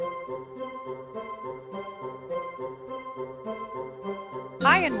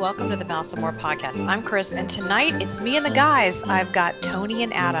Hi, and welcome to the Mouse and More podcast. I'm Chris, and tonight it's me and the guys. I've got Tony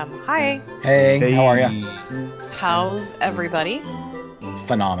and Adam. Hi. Hey, how are you? How's everybody?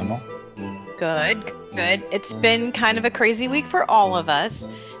 Phenomenal. Good. It's been kind of a crazy week for all of us.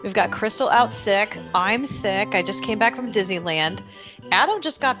 We've got Crystal out sick. I'm sick. I just came back from Disneyland. Adam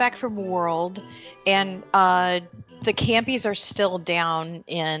just got back from World, and the campies are still down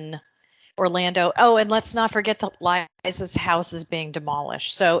in Orlando. Oh, and let's not forget that Liza's house is being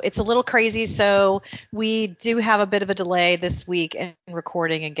demolished. So it's a little crazy. So we do have a bit of a delay this week in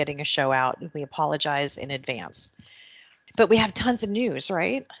recording and getting a show out. We apologize in advance. But we have tons of news,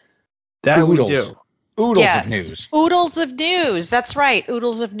 right? That Oodles. we do. Oodles of news. Oodles of news. That's right.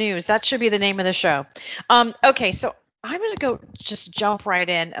 Oodles of news. That should be the name of the show. Okay, so I'm going to just jump right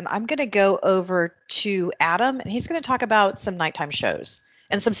in, and I'm going to go over to Adam, and he's going to talk about some nighttime shows.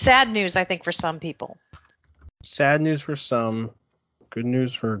 And some sad news, I think, for some people. Sad news for some, good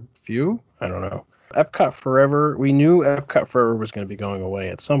news for few. I don't know. Epcot Forever. We knew Epcot Forever was going to be going away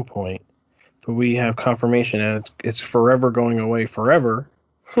at some point, but we have confirmation that it's forever going away forever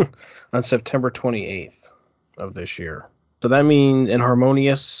on September 28th of this year. So that means in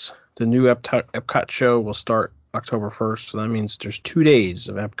Harmonious, the new Epcot show will start October 1st. So that means there's 2 days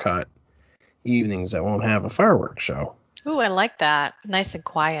of Epcot evenings that won't have a fireworks show. Ooh, I like that. Nice and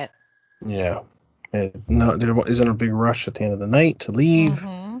quiet. Yeah. No, there isn't a big rush at the end of the night to leave.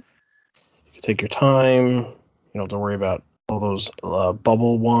 Mm-hmm. You can take your time. You don't have to worry about all those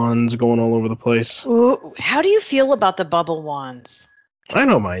bubble wands going all over the place. Ooh, how do you feel about the bubble wands? I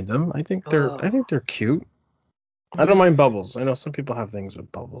don't mind them. I think they're cute. I don't mind bubbles. I know some people have things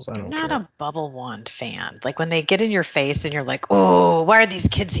with bubbles. I don't care. I'm not a bubble wand fan. Like when they get in your face and you're like, oh, why are these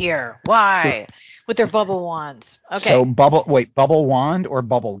kids here? Why? With their bubble wands. Okay. So bubble wand or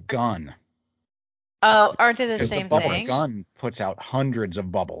bubble gun? Oh, aren't they the Because same the bubble thing? gun puts out hundreds of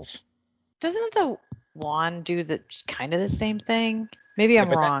bubbles. Doesn't the wand do the kind of the same thing? Maybe I'm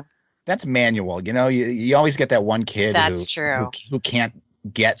wrong. That's manual. You know, you always get that one kid That's true. who can't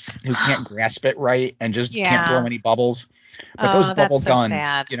grasp it right and just can't Yeah. blow any bubbles. But those bubble that's so guns,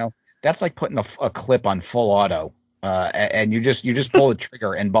 sad. you know, that's like putting a clip on full auto, and you just pull the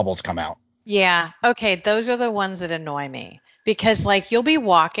trigger and bubbles come out. Yeah. Okay. Those are the ones that annoy me because like you'll be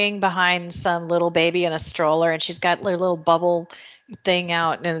walking behind some little baby in a stroller and she's got her little bubble thing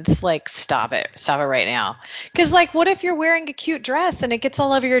out and it's like, stop it right now. Because like, what if you're wearing a cute dress and it gets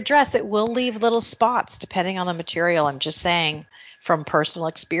all over your dress? It will leave little spots depending on the material. I'm just saying from personal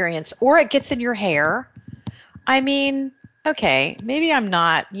experience, or it gets in your hair. I mean, okay, maybe I'm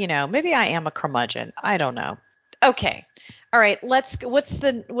not, maybe I am a curmudgeon. I don't know. Okay. All right, let's go. What's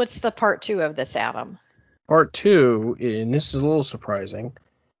the part 2 of this, Adam? Part 2, and this is a little surprising,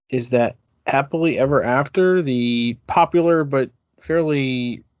 is that Happily Ever After, the popular but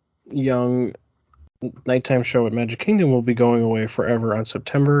fairly young nighttime show at Magic Kingdom, will be going away forever on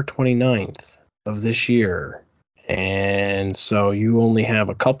September 29th of this year. And so you only have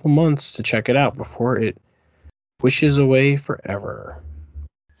a couple months to check it out before it wishes away forever.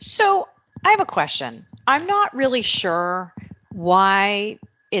 So I have a question. I'm not really sure why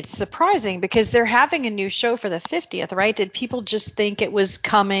it's surprising because they're having a new show for the 50th, right? Did people just think it was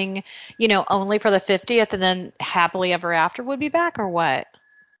coming, only for the 50th and then Happily Ever After would be back or what?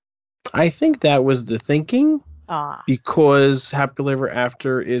 I think that was the thinking because Happily Ever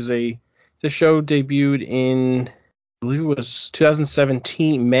After the show debuted in, I believe it was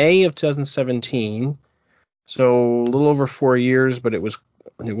 2017, May of 2017. So a little over 4 years, but it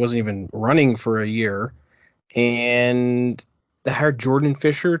wasn't even running for a year. And they hired Jordan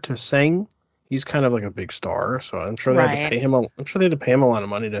Fisher to sing. He's kind of like a big star, so I'm sure they had to pay him. I'm sure they had to pay him a lot of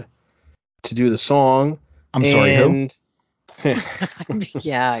money to do the song. Sorry, who?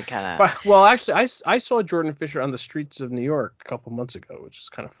 Yeah, I kind of. Well, actually, I saw Jordan Fisher on the streets of New York a couple months ago, which is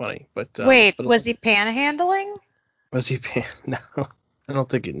kind of funny. But wait, was he panhandling? Was he No, I don't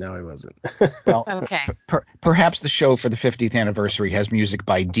think it. No, he wasn't. Well, okay. Perhaps the show for the 50th anniversary has music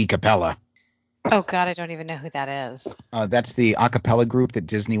by D Capella. Oh God, I don't even know who that is. That's the a cappella group that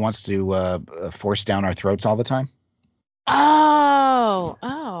Disney wants to force down our throats all the time.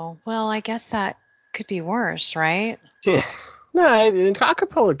 Oh, well, I guess that could be worse, right? Yeah. No, a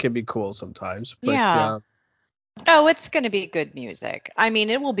cappella can be cool sometimes. But, yeah. Oh, it's going to be good music. I mean,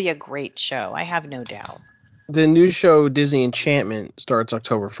 it will be a great show. I have no doubt. The new show, Disney Enchantment, starts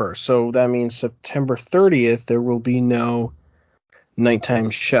October 1st. So that means September 30th, there will be no nighttime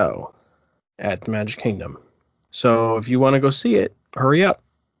show at the Magic Kingdom. So if you want to go see it, hurry up.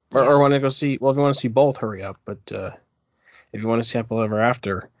 Or want to go see, well, if you want to see both, hurry up. But if you want to see Happily Ever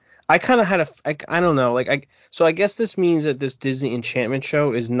After, I kind of had I don't know, like so I guess this means that this Disney Enchantment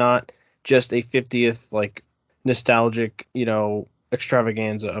show is not just a 50th like nostalgic,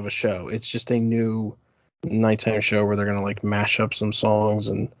 extravaganza of a show. It's just a new nighttime show where they're gonna like mash up some songs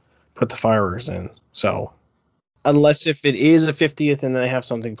and put the fireworks in. So unless if it is a 50th and they have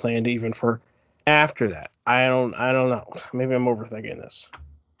something planned even for after that, I don't know. Maybe I'm overthinking this.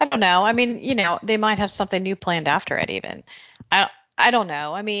 I don't know. I mean, they might have something new planned after it even. I don't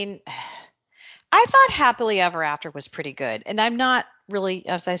know. I mean, I thought Happily Ever After was pretty good. And I'm not really,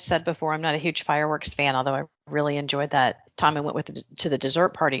 as I said before, I'm not a huge fireworks fan, although I really enjoyed that time I went to the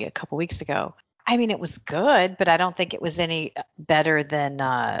dessert party a couple weeks ago. I mean, it was good, but I don't think it was any better than,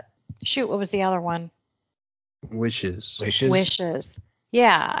 what was the other one? Wishes.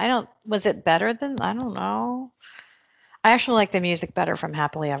 Yeah, was it better than, I don't know. I actually like the music better from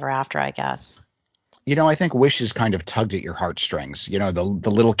Happily Ever After, I guess. I think Wishes kind of tugged at your heartstrings. The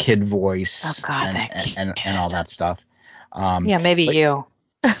little kid voice and all that stuff. Yeah, maybe you.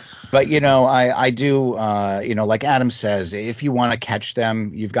 But I do. Like Adam says, if you want to catch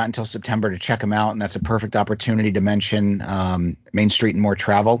them, you've got until September to check them out, and that's a perfect opportunity to mention Main Street and More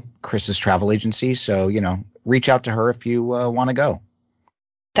Travel, Chris's travel agency. So reach out to her if you want to go.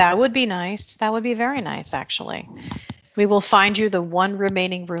 That would be nice. That would be very nice, actually. We will find you the one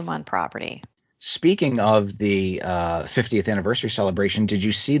remaining room on property. Speaking of the 50th anniversary celebration, did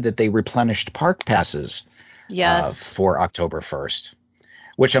you see that they replenished park passes? Yes. For October 1st,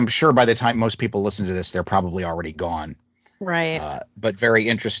 which I'm sure by the time most people listen to this, they're probably already gone. Right. But very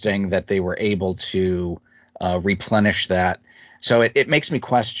interesting that they were able to replenish that. So it makes me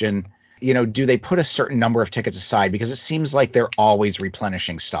question, do they put a certain number of tickets aside? Because it seems like they're always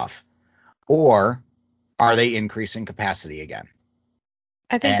replenishing stuff. Or are they increasing capacity again?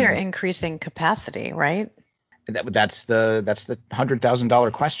 I think they're increasing capacity, right? That's the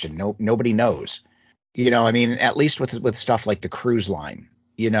 $100,000 question. Nobody knows. I mean, at least with stuff like the cruise line,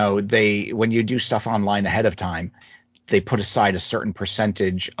 when you do stuff online ahead of time, they put aside a certain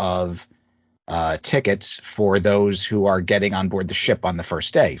percentage of tickets for those who are getting on board the ship on the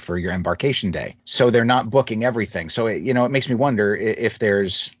first day for your embarkation day. So they're not booking everything. So it makes me wonder if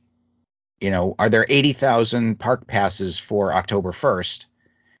there's, are there 80,000 park passes for October 1st?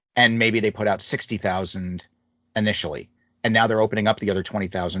 And maybe they put out 60,000 initially, and now they're opening up the other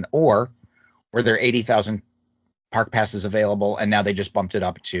 20,000, or were there 80,000 park passes available and now they just bumped it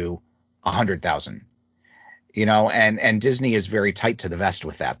up to 100,000? And Disney is very tight to the vest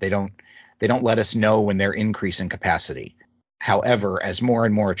with that. They don't let us know when they're increasing capacity. However, as more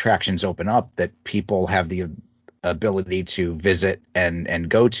and more attractions open up that people have the ability to visit and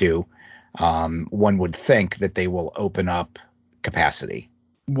go to, one would think that they will open up capacity.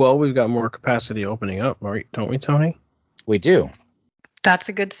 Well, we've got more capacity opening up, right? Don't we, Tony? We do. That's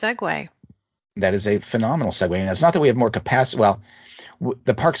a good segue. That is a phenomenal segue. And it's not that we have more capacity. Well,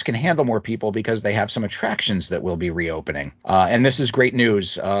 the parks can handle more people because they have some attractions that will be reopening. And this is great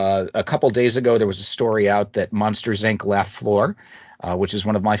news. A couple days ago, there was a story out that Monsters, Inc. Laugh Floor, which is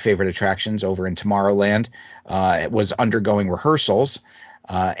one of my favorite attractions over in Tomorrowland, was undergoing rehearsals.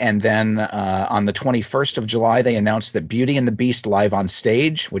 And then on the 21st of July, they announced that Beauty and the Beast Live on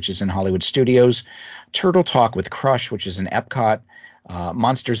Stage, which is in Hollywood Studios, Turtle Talk with Crush, which is in Epcot,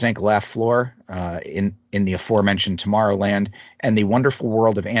 Monsters, Inc. Laugh Floor in the aforementioned Tomorrowland, and the Wonderful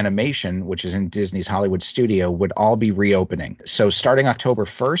World of Animation, which is in Disney's Hollywood Studio, would all be reopening. So starting October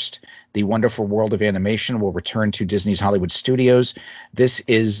 1st, the Wonderful World of Animation will return to Disney's Hollywood Studios. This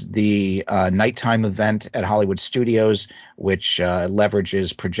is the nighttime event at Hollywood Studios, which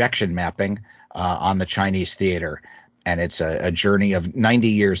leverages projection mapping on the Chinese theater. And it's a journey of 90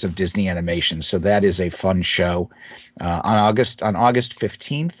 years of Disney animation. So that is a fun show. On August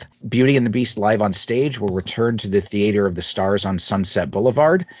 15th, Beauty and the Beast Live on Stage will return to the Theater of the Stars on Sunset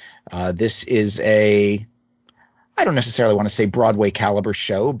Boulevard. This is I don't necessarily want to say Broadway caliber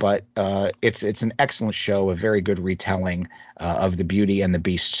show, but it's an excellent show, a very good retelling of the Beauty and the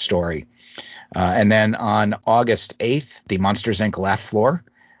Beast story. And then on August 8th, the Monsters, Inc. Laugh Floor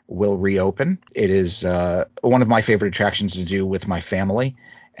will reopen. It is one of my favorite attractions to do with my family.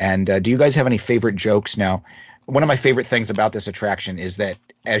 And do you guys have any favorite jokes? Now, one of my favorite things about this attraction is that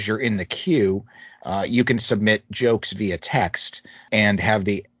as you're in the queue, you can submit jokes via text and have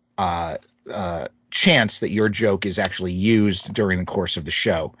the chance that your joke is actually used during the course of the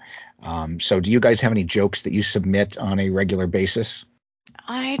show. So do you guys have any jokes that you submit on a regular basis?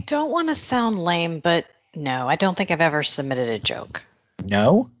 I don't want to sound lame, but no, I don't think I've ever submitted a joke.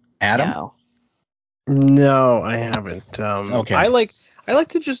 No? Adam? No, I haven't. Okay. I like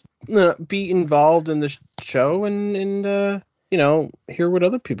to just be involved in the show and hear what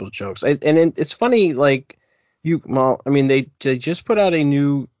other people's jokes. It's funny, like they just put out a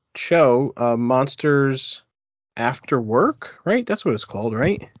new show, Monsters After Work, right? That's what it's called,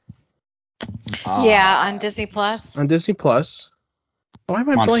 right? Yeah, on Disney Plus. On Disney Plus. Why am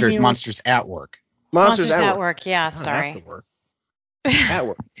I Monsters? blanking on? Monsters at Work. Monsters at Work. Yeah, Not sorry. After Work. At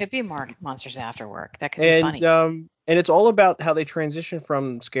Work. Could be more Monsters After Work. That could be funny. And it's all about how they transition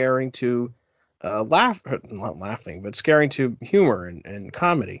from scaring to not laughing, but scaring to humor and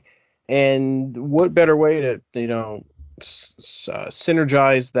comedy. And what better way to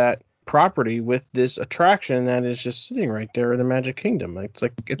synergize that property with this attraction that is just sitting right there in the Magic Kingdom? It's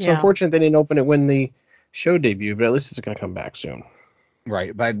unfortunate they didn't open it when the show debuted, but at least it's going to come back soon.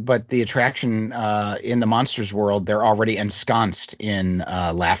 Right, but the attraction in the Monsters world, they're already ensconced in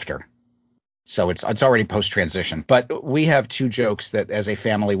laughter. So it's already post-transition. But we have two jokes that, as a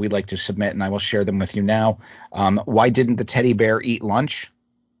family, we'd like to submit, and I will share them with you now. Why didn't the teddy bear eat lunch?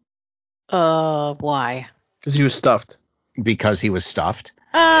 Why? Because he was stuffed. Because he was stuffed.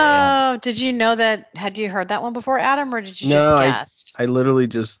 Oh, did you know that? Had you heard that one before, Adam, or did you just guess? I literally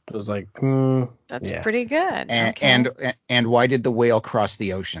just was like, That's pretty good. And why did the whale cross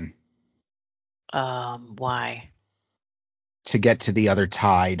the ocean? Why? To get to the other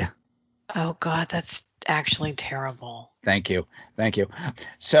tide. Oh God, that's actually terrible. Thank you.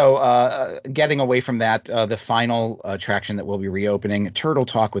 So getting away from that, the final attraction that will be reopening, Turtle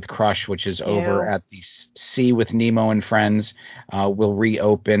Talk with Crush, which is over at the Sea with Nemo and Friends, will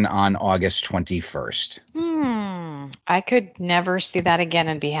reopen on August 21st. I could never see that again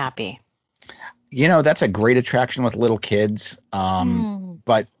and be happy. That's a great attraction with little kids,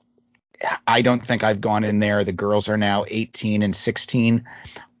 but I don't think I've gone in there. The girls are now 18 and 16.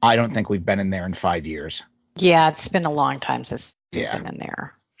 I don't think we've been in there in 5 years. Yeah, it's been a long time since we've been in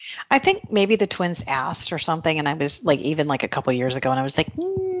there. I think maybe the twins asked or something, and I was even a couple years ago, and I was like,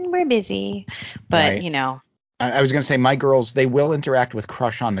 we're busy. But, right. I was going to say, my girls, they will interact with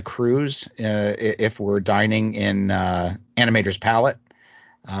Crush on the cruise if we're dining in Animator's Palette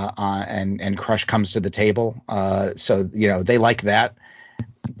and Crush comes to the table. So, they like that.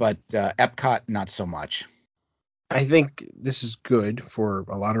 But Epcot, not so much. I think this is good for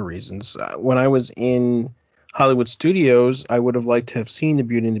a lot of reasons. When I was in Hollywood Studios, I would have liked to have seen the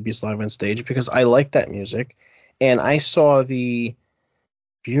Beauty and the Beast live on stage because I like that music. And I saw the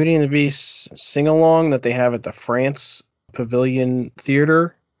Beauty and the Beast sing-along that they have at the France Pavilion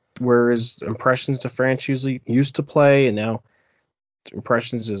Theater, whereas Impressions to France usually used to play, and now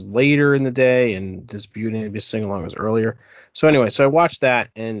Impressions is later in the day, and this Beauty and the Beast sing-along was earlier. So anyway, I watched that,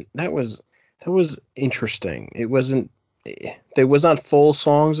 and that was interesting. It wasn't full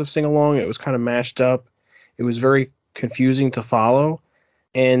songs of sing along. It was kind of mashed up. It was very confusing to follow.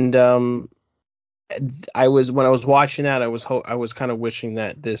 And when I was watching that, I was kind of wishing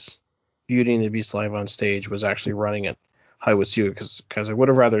that this Beauty and the Beast live on stage was actually running at Hollywood Studios because I would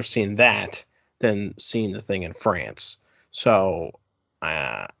have rather seen that than seen the thing in France. So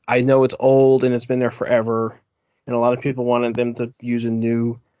I know it's old and it's been there forever, and a lot of people wanted them to use a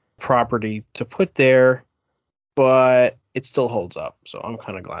new property to put there, but it still holds up. So I'm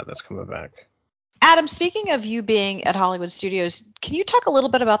kind of glad that's coming back. Adam, speaking of you being at Hollywood Studios, can you talk a little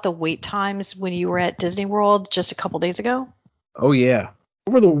bit about the wait times when you were at Disney World just a couple days ago? Oh, yeah.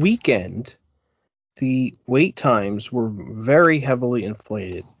 Over the weekend, the wait times were very heavily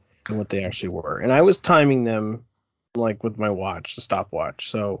inflated than what they actually were. And I was timing them with my watch, the stopwatch.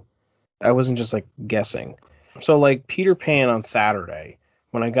 So I wasn't just guessing. So Peter Pan on Saturday,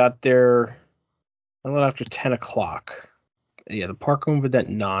 when I got there a little after 10 o'clock. Yeah, the park opened at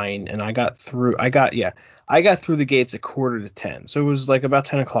 9, and I got through the gates at 9:45. So it was about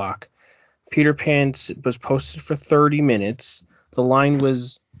 10 o'clock. Peter Pan was posted for 30 minutes. The line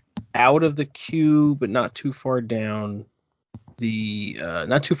was out of the queue, but not too far down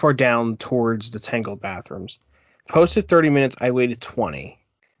towards the Tangled bathrooms. Posted 30 minutes, I waited 20.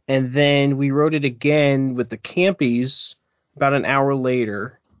 And then we rode it again with the Campies about an hour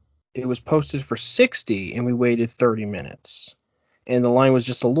later. It was posted for 60, and we waited 30 minutes. And the line was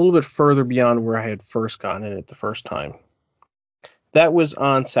just a little bit further beyond where I had first gotten in it the first time. That was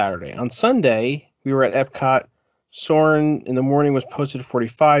on Saturday. On Sunday, we were at Epcot. Soarin' in the morning was posted at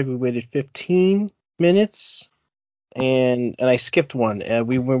 45. We waited 15 minutes, and I skipped one.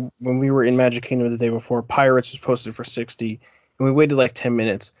 When we were in Magic Kingdom the day before, Pirates was posted for 60, and we waited 10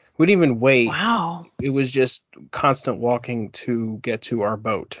 minutes. We didn't even wait. Wow. It was just constant walking to get to our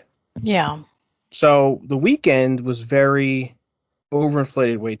boat. Yeah. So the weekend was very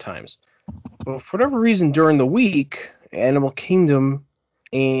overinflated wait times. But for whatever reason, during the week, Animal Kingdom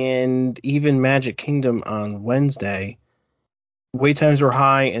and even Magic Kingdom on Wednesday wait times were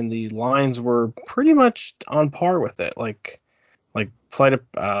high and the lines were pretty much on par with it. Like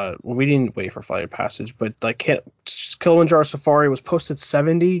we didn't wait for Flight of Passage, but like Kilimanjaro Safari was posted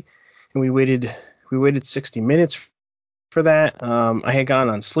 70, and we waited 60 minutes for that. I had gone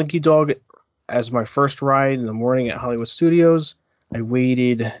on Slinky Dog as my first ride in the morning at Hollywood Studios. I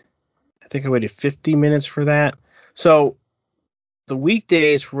waited 50 minutes for that. So the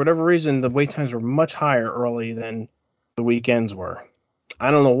weekdays, for whatever reason, the wait times were much higher early than the weekends were.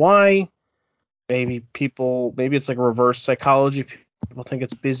 I don't know why. Maybe it's like a reverse psychology. People think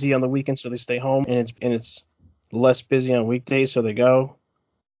it's busy on the weekends, so they stay home, and it's less busy on weekdays, so they go.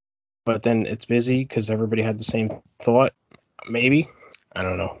 But then it's busy because everybody had the same thought. Maybe. I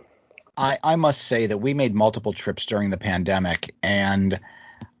don't know. I must say that we made multiple trips during the pandemic, and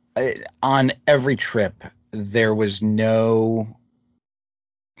on every trip there was no.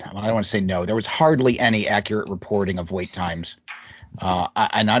 I don't want to say no. There was hardly any accurate reporting of wait times.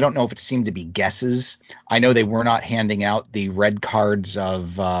 And I don't know if it seemed to be guesses. I know they were not handing out the red cards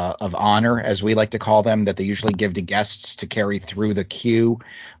of honor, as we like to call them, that they usually give to guests to carry through the queue,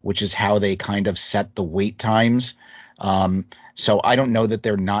 which is how they kind of set the wait times. So I don't know that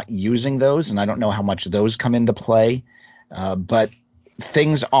they're not using those, and I don't know how much those come into play. But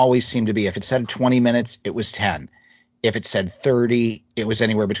things always seem to be, if it said 20 minutes, it was 10. If it said 30, it was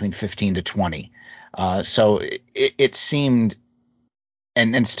anywhere between 15 to 20. So it seemed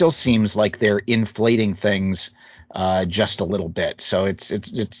and still seems like they're inflating things just a little bit. So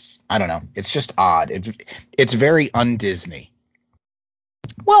it's I don't know. It's just odd. It's very un-Disney.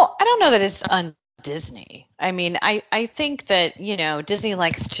 Well, I don't know that it's un-Disney. I mean, I think that, Disney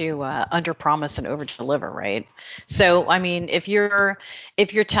likes to underpromise and overdeliver, right? So, I mean, if you're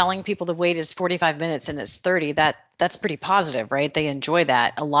telling people the wait is 45 minutes and it's 30, that's pretty positive, right? They enjoy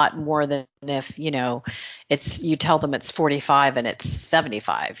that a lot more than if, you tell them it's 45 and it's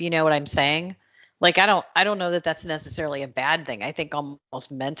 75. You know what I'm saying? Like, I don't know that that's necessarily a bad thing. I think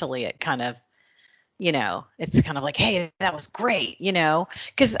almost mentally it kind of, it's kind of like, hey, that was great,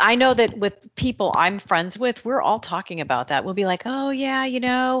 because I know that with people I'm friends with, we're all talking about that. We'll be like, oh yeah,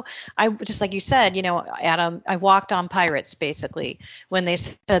 I just like you said, Adam, I walked on Pirates basically when they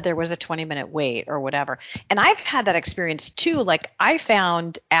said there was a 20-minute wait or whatever. And I've had that experience too. Like I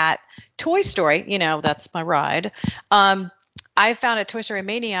found at Toy Story, that's my ride. I found at Toy Story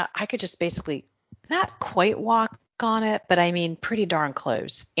Mania, I could just basically not quite walk on it, but I mean pretty darn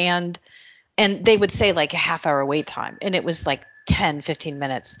close. And they would say like a half hour wait time, and it was like 10, 15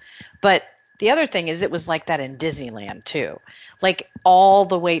 minutes. But the other thing is it was like that in Disneyland too. Like all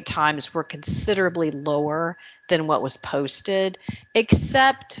the wait times were considerably lower than what was posted,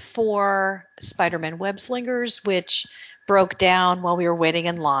 except for Spider-Man Web Slingers, which broke down while we were waiting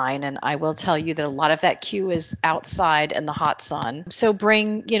in line. And I will tell you that a lot of that queue is outside in the hot sun. So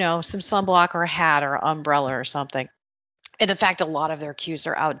bring, some sunblock or a hat or umbrella or something. And in fact, a lot of their queues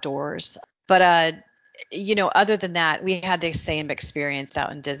are outdoors. But, other than that, we had the same experience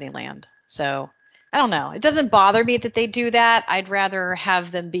out in Disneyland. So I don't know. It doesn't bother me that they do that. I'd rather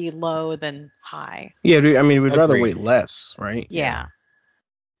have them be low than high. Yeah, I mean, we'd rather wait less, right? Yeah.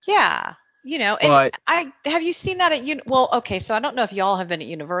 And have you seen that at well, okay, so I don't know if y'all have been at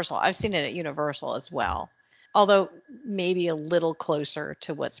Universal. I've seen it at Universal as well. Although maybe a little closer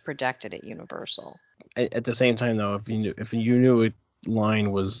to what's projected at Universal. At the same time, though, if you knew a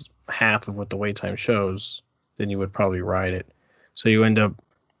line was half of what the wait time shows, then you would probably ride it. So you end up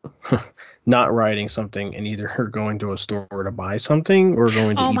not riding something and either going to a store to buy something or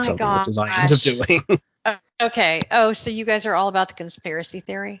going to eat something, which is I end up doing. Okay. Oh, so you guys are all about the conspiracy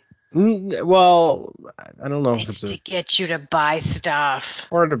theory? Well, I don't know if it's to get you to buy stuff.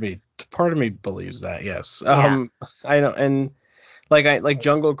 Part of me believes that, yes. Yeah. I know, and like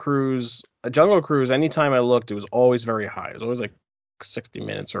Jungle Cruise. Anytime I looked, it was always very high. It was always like 60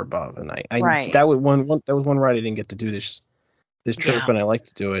 minutes or above, and right. that was one ride I didn't get to do this trip, and I like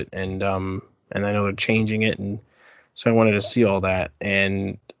to do it, and I know they're changing it, and so I wanted to see all that,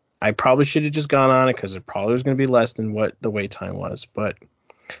 and I probably should have just gone on it because it probably was going to be less than what the wait time was, but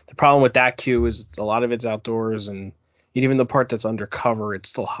the problem with that queue is a lot of it's outdoors, and even the part that's undercover, it's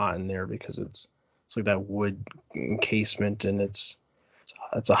still hot in there because it's like that wood encasement, and it's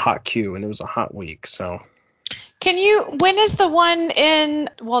a hot queue, and it was a hot week. So, when is the one in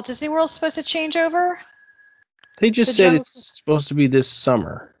Walt Disney World supposed to change over? They just said it's supposed to be this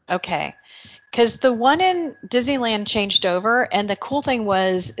summer. Okay. Because the one in Disneyland changed over, and the cool thing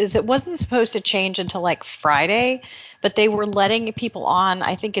is it wasn't supposed to change until like Friday, but they were letting people on,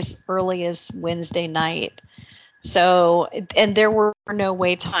 I think, as early as Wednesday night. So, and there were no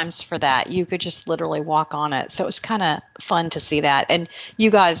wait times for that. You could just literally walk on it. So it was kind of fun to see that. And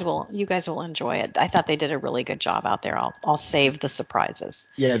you guys will enjoy it. I thought they did a really good job out there. I'll save the surprises.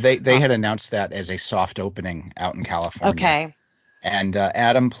 Yeah, they had announced that as a soft opening out in California. Okay. And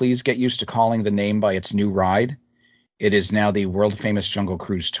Adam, please get used to calling the name by its new ride. It is now the world famous Jungle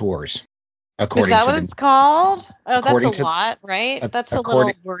Cruise Tours. Is that what it's called? Oh, that's a lot, right? That's a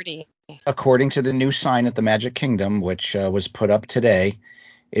little wordy. According to the new sign at the Magic Kingdom, which was put up today,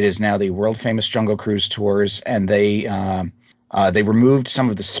 it is now the world famous Jungle Cruise Tours, and they removed some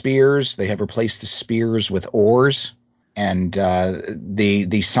of the spears. They have replaced the spears with oars, and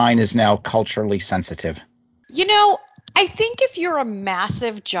the sign is now culturally sensitive. I think if you're a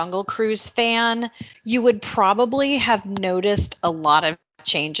massive Jungle Cruise fan, you would probably have noticed a lot of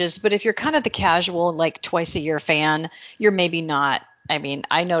changes. But if you're kind of the casual, like twice a year fan, you're maybe not. I mean,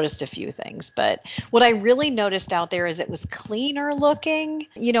 I noticed a few things, but what I really noticed out there is it was cleaner looking.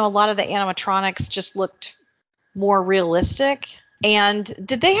 A lot of the animatronics just looked more realistic. And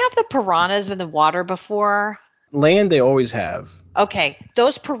did they have the piranhas in the water before? Land they always have. Okay,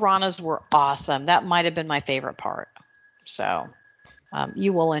 those piranhas were awesome. That might have been my favorite part. So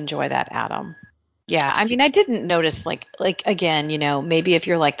you will enjoy that, Adam. Yeah, I mean, I didn't notice like again, maybe if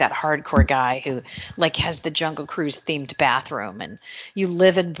you're like that hardcore guy who like has the Jungle Cruise themed bathroom and you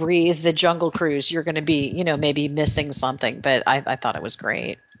live and breathe the Jungle Cruise, you're going to be, maybe missing something. But I thought it was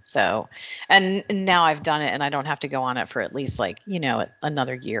great. So, and now I've done it and I don't have to go on it for at least like,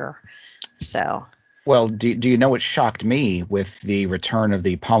 another year. So. Well, do you know what shocked me with the return of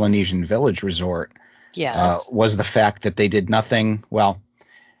the Polynesian Village Resort? Yes. Was the fact that they did nothing. Well,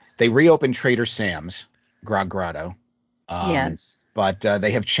 they reopened Trader Sam's Grog Grotto. Yes. But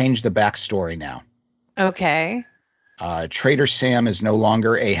they have changed the backstory now. Okay. Trader Sam is no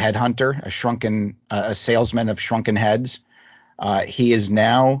longer a headhunter, a salesman of shrunken heads. He is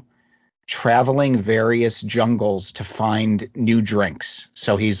now traveling various jungles to find new drinks.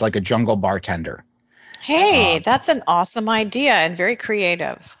 So he's like a jungle bartender. Hey, that's an awesome idea and very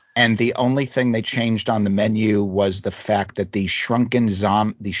creative. And the only thing they changed on the menu was the fact that there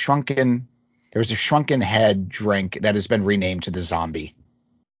was a shrunken head drink that has been renamed to the zombie.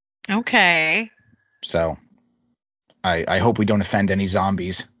 Okay. So I hope we don't offend any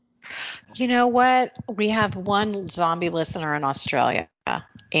zombies. You know what? We have one zombie listener in Australia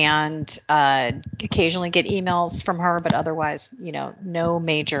and occasionally get emails from her, but otherwise, no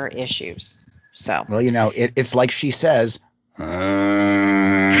major issues. So. Well, it's like she says.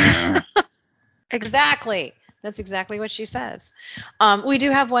 Exactly. That's exactly what she says. We do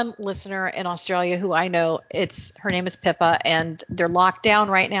have one listener in Australia who I know her name is Pippa, and they're locked down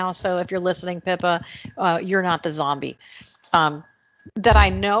right now. So if you're listening, Pippa, you're not the zombie that I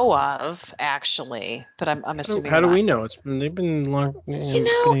know of, actually. But I'm assuming. How do we know? They've been long. Been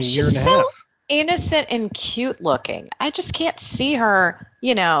a year and a so half. Innocent and cute looking. I just can't see her,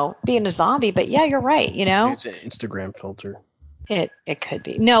 being a zombie. But yeah, you're right. It's an Instagram filter. It could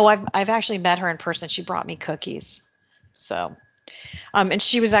be. No, I've actually met her in person. She brought me cookies. So, and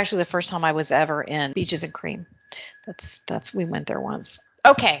she was actually the first time I was ever in Beaches and Cream. We went there once.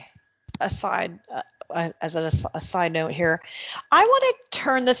 Okay. As a side note here, I want to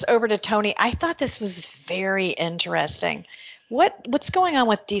turn this over to Tony. I thought this was very interesting. What's going on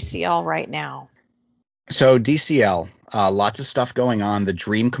with DCL right now? So DCL, lots of stuff going on. The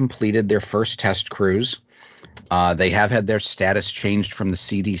Dream completed their first test cruise. They have had their status changed from the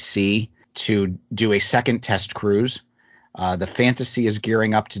CDC to do a second test cruise. The Fantasy is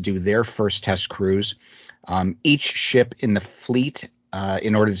gearing up to do their first test cruise. Each ship in the fleet,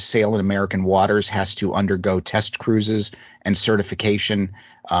 in order to sail in American waters, has to undergo test cruises and certification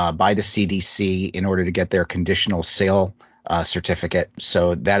by the CDC in order to get their conditional sail certificate.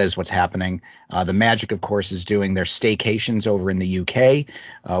 So that is what's happening. The Magic, of course, is doing their staycations over in the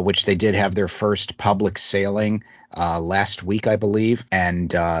UK, which they did have their first public sailing last week, I believe. And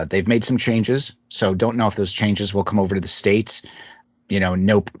they've made some changes. So don't know if those changes will come over to the States.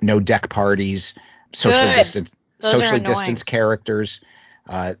 No deck parties, socially distanced characters.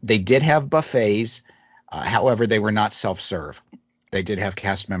 They did have buffets. However, they were not self-serve. They did have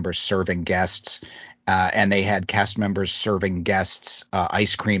cast members serving guests. And they had cast members serving guests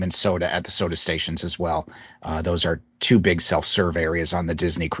ice cream and soda at the soda stations as well. Those are two big self-serve areas on the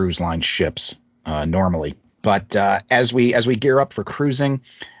Disney Cruise Line ships normally. But as we gear up for cruising,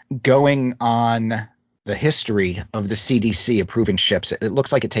 going on the history of the CDC approving ships, it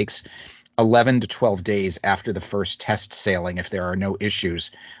looks like it takes 11 to 12 days after the first test sailing, if there are no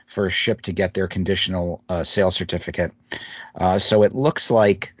issues, for a ship to get their conditional sail certificate. So it looks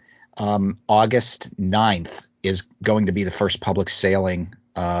like August 9th is going to be the first public sailing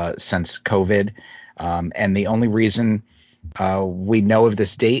since COVID. And the only reason we know of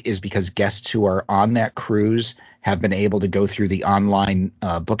this date is because guests who are on that cruise have been able to go through the online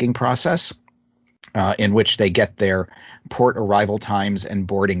booking process, in which they get their port arrival times and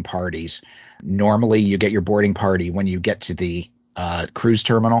boarding parties. Normally, you get your boarding party when you get to the cruise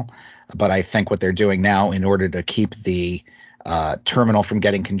terminal, but I think what they're doing now in order to keep the terminal from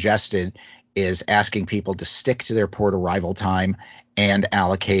getting congested is asking people to stick to their port arrival time and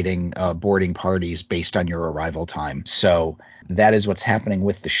allocating boarding parties based on your arrival time. So that is what's happening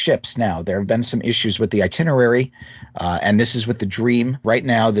with the ships. Now, there have been some issues with the itinerary, and this is with the Dream. Right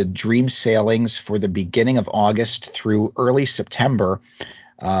now, the Dream sailings for the beginning of August through early September,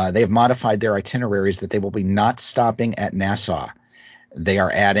 they have modified their itineraries that they will be not stopping at Nassau. They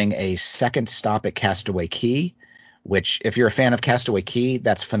are adding a second stop at Castaway Cay, which, if you're a fan of Castaway Cay,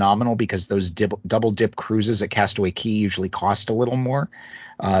 that's phenomenal because those double dip cruises at Castaway Cay usually cost a little more.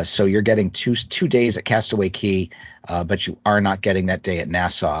 So you're getting two days at Castaway Cay, but you are not getting that day at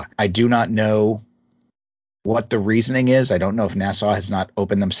Nassau. I do not know what the reasoning is. I don't know if Nassau has not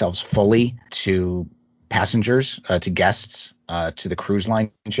opened themselves fully to passengers, to guests, to the cruise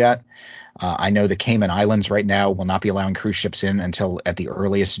line yet. I know the Cayman Islands right now will not be allowing cruise ships in until at the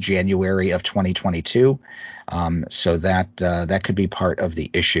earliest January of 2022. So that could be part of the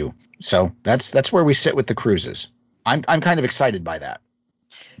issue. So that's where we sit with the cruises. I'm kind of excited by that.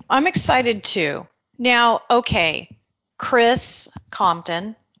 I'm excited too. Now, okay, Chris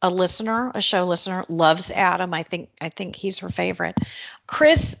Compton, a show listener, loves Adam. I think he's her favorite.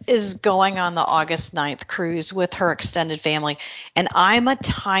 Chris is going on the August 9th cruise with her extended family, and I'm a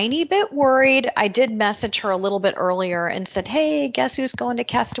tiny bit worried. I did message her a little bit earlier and said, hey, guess who's going to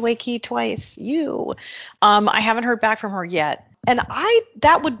Castaway Cay twice? You. I haven't heard back from her yet. And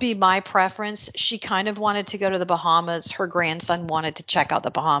that would be my preference. She kind of wanted to go to the Bahamas. Her grandson wanted to check out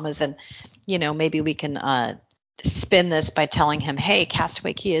the Bahamas, and, maybe we can spin this by telling him, hey,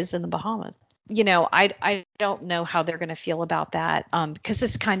 Castaway Cay is in the Bahamas. I don't know how they're going to feel about that, because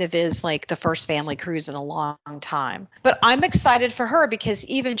this kind of is like the first family cruise in a long time. But I'm excited for her because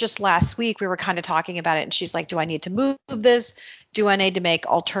even just last week we were kind of talking about it, and she's like, do I need to move this? Do I need to make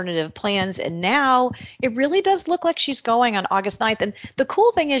alternative plans? And now it really does look like she's going on August 9th. And the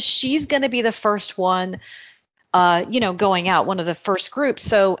cool thing is she's going to be the first one, going out, one of the first groups.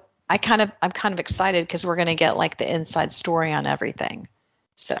 So I'm kind of excited because we're going to get like the inside story on everything.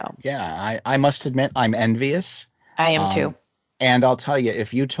 So yeah, I must admit I'm envious. I am too. And I'll tell you,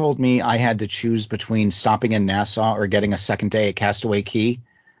 if you told me I had to choose between stopping in Nassau or getting a second day at Castaway Cay,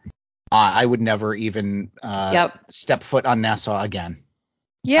 I would never even step foot on Nassau again.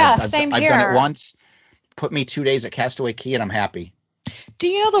 Yeah, same here. I've done it once. Put me 2 days at Castaway Cay and I'm happy. Do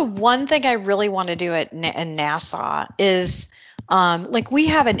you know the one thing I really want to do in Nassau is we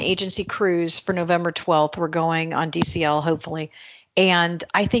have an agency cruise for November 12th. We're going on DCL, hopefully. And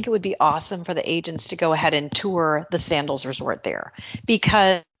I think it would be awesome for the agents to go ahead and tour the Sandals Resort there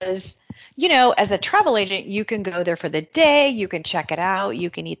because, as a travel agent, you can go there for the day, you can check it out, you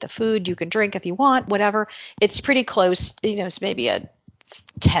can eat the food, you can drink if you want, whatever. It's pretty close, it's maybe a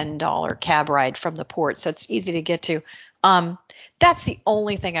 $10 cab ride from the port, so it's easy to get to. That's the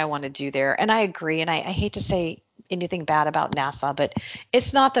only thing I want to do there. And I agree, and I hate to say anything bad about Nassau, but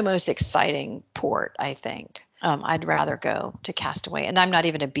it's not the most exciting port, I think. I'd rather go to Castaway, and I'm not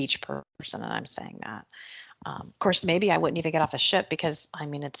even a beach person, and I'm saying that. Of course, maybe I wouldn't even get off the ship because,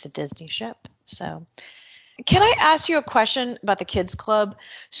 it's a Disney ship. So can I ask you a question about the kids club?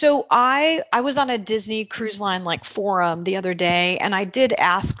 So I was on a Disney Cruise Line forum the other day, and I did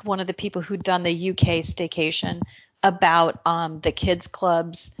ask one of the people who'd done the UK staycation about the kids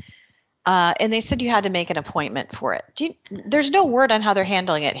clubs. And they said you had to make an appointment for it. There's no word on how they're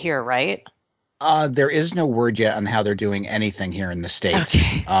handling it here, right? There is no word yet on how they're doing anything here in the States.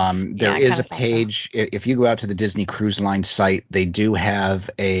 Okay. There is a page. So. If you go out to the Disney Cruise Line site, they do have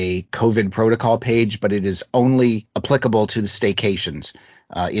a COVID protocol page, but it is only applicable to the staycations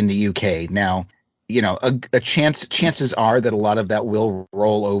in the UK. Now, chances are that a lot of that will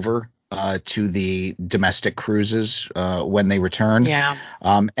roll over to the domestic cruises when they return. Yeah.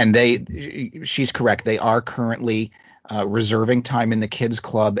 And she's correct. They are currently reserving time in the kids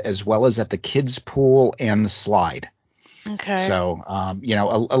club as well as at the kids pool and the slide. Okay. So,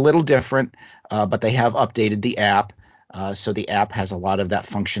 a little different, but they have updated the app. So the app has a lot of that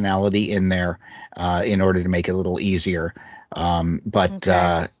functionality in there in order to make it a little easier.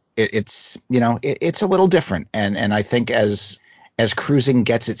 But it's a little different. And I think as cruising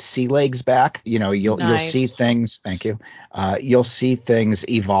gets its sea legs back, you'll see things. Thank you. You'll see things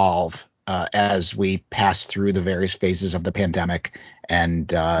evolve as we pass through the various phases of the pandemic.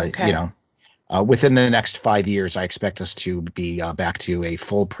 And, within the next 5 years, I expect us to be back to a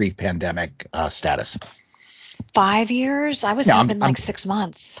full pre-pandemic status. 5 years? I was hoping like 6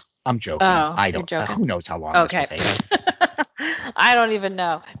 months. I'm joking. Oh, I don't. Joking. Who knows how long this will take? I don't even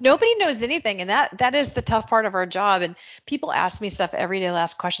know. Nobody knows anything, and that is the tough part of our job. And people ask me stuff every day. They'll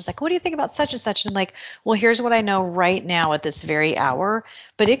ask questions like, "What do you think about such and such?" And I'm like, "Well, here's what I know right now at this very hour,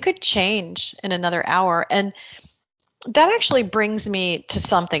 but it could change in another hour." And that actually brings me to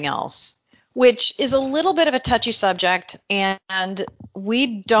something else, which is a little bit of a touchy subject, and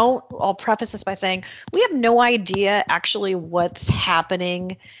we don't. I'll preface this by saying we have no idea actually what's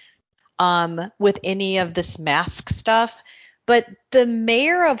happening with any of this mask stuff. But the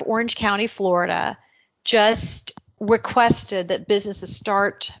mayor of Orange County, Florida, just requested that businesses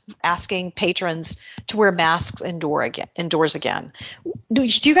start asking patrons to wear masks indoors again. Do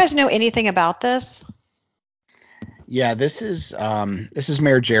you guys know anything about this? Yeah, this is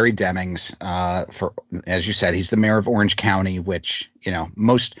Mayor Jerry Demings. For, as you said, he's the mayor of Orange County, which,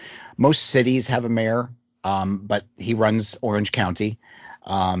 most cities have a mayor, but he runs Orange County.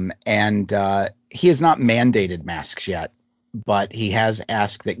 And he has not mandated masks yet, but he has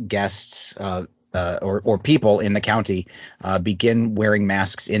asked that guests or people in the county begin wearing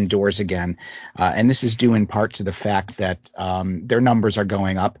masks indoors again. And this is due in part to the fact that their numbers are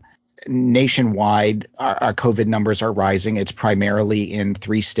going up. Nationwide, our COVID numbers are rising. It's primarily in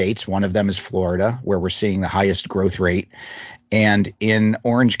 3 states. One of them is Florida, where we're seeing the highest growth rate. And in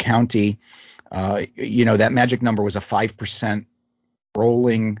Orange County, that magic number was a 5%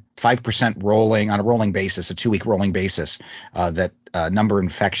 rolling on a rolling basis, a 2-week rolling basis, that number of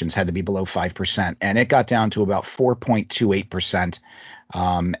infections had to be below 5%. And it got down to about 4.28%.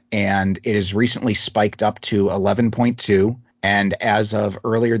 And it has recently spiked up to 11.2. And as of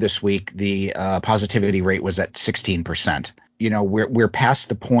earlier this week, the positivity rate was at 16%. We're past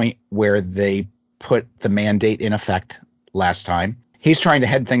the point where they put the mandate in effect last time. He's trying to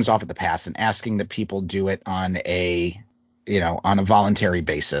head things off at the pass and asking that people do it on a voluntary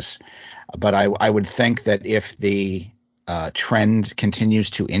basis. But I would think that if the trend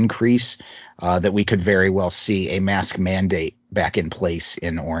continues to increase, that we could very well see a mask mandate back in place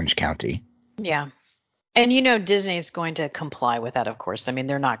in Orange County. Yeah. And Disney is going to comply with that, of course. I mean,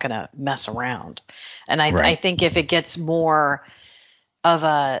 they're not going to mess around. And I think if it gets more of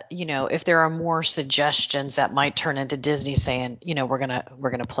if there are more suggestions, that might turn into Disney saying, we're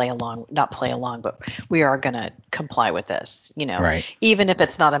gonna play along, not play along, but we are gonna comply with this, Right. Even if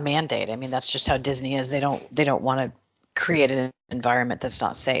it's not a mandate. I mean, that's just how Disney is. They don't want to create an environment that's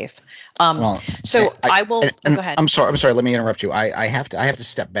not safe. Go ahead. I'm sorry. Let me interrupt you. I have to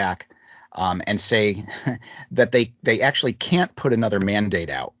step back and say that they actually can't put another mandate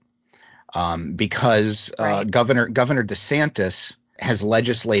out because Right. Governor DeSantis has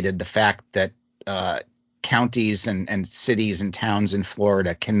legislated the fact that counties and cities and towns in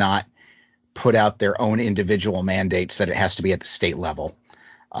Florida cannot put out their own individual mandates, that it has to be at the state level.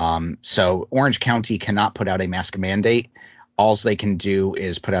 So Orange County cannot put out a mask mandate. All they can do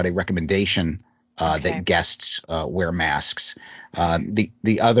is put out a recommendation that guests wear masks.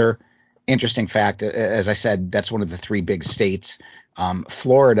 The other interesting fact, as I said, that's one of the 3 big states.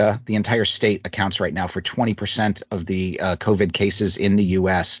 Florida, the entire state, accounts right now for 20% of the COVID cases in the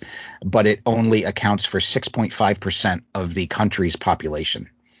U.S., but it only accounts for 6.5% of the country's population.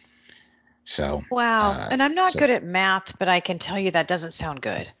 So wow. And I'm not good at math, but I can tell you that doesn't sound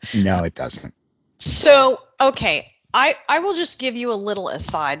good. No, it doesn't. So, okay. I will just give you a little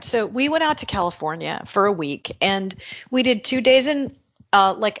aside. So we went out to California for a week, and we did 2 days in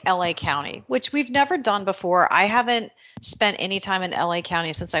LA County, which we've never done before. I haven't spent any time in LA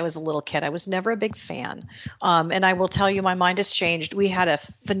County since I was a little kid. I was never a big fan. And I will tell you, my mind has changed. We had a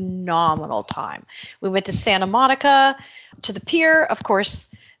phenomenal time. We went to Santa Monica, to the pier. Of course,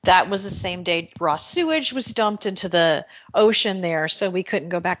 that was the same day raw sewage was dumped into the ocean there. So we couldn't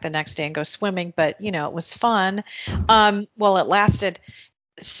go back the next day and go swimming, but it was fun. Well, it lasted.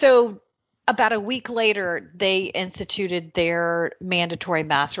 So about a week later, they instituted their mandatory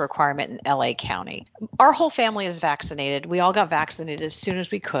mask requirement in LA County. Our whole family is vaccinated. We all got vaccinated as soon as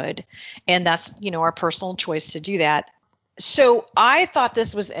we could. And that's, our personal choice to do that. So I thought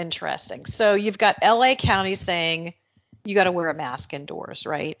this was interesting. So you've got LA County saying you got to wear a mask indoors,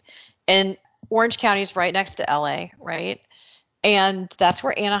 right? And Orange County is right next to LA, right? And that's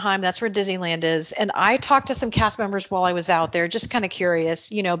where Anaheim, that's where Disneyland is. And I talked to some cast members while I was out there, just kind of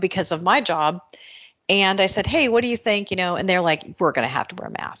curious, because of my job. And I said, hey, what do you think? And they're like, we're going to have to wear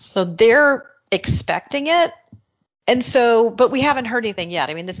masks. So they're expecting it. And so, but we haven't heard anything yet.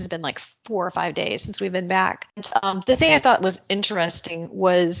 I mean, this has been like 4 or 5 days since we've been back. The thing I thought was interesting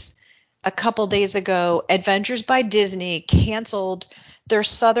was a couple days ago, Adventures by Disney canceled their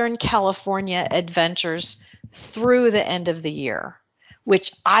Southern California adventures through the end of the year,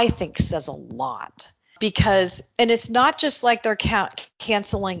 which I think says a lot. Because, and it's not just like they're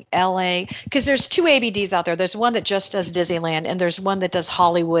canceling LA, because there's two ABDs out there. There's one that just does Disneyland, and there's one that does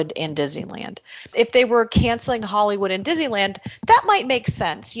Hollywood and Disneyland. If they were canceling Hollywood and Disneyland, that might make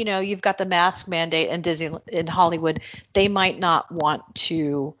sense. You know, you've got the mask mandate in Hollywood. They might not want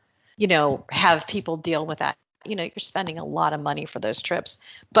to, you know, have people deal with that. You know, you're spending a lot of money for those trips.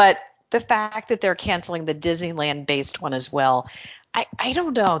 But the fact that they're canceling the Disneyland-based one as well, I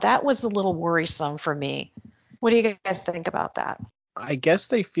don't know. That was a little worrisome for me. What do you guys think about that? I guess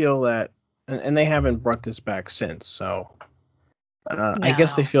they feel that, and they haven't brought this back since, so No. I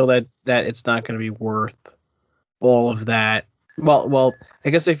guess they feel that it's not going to be worth all of that. Well, I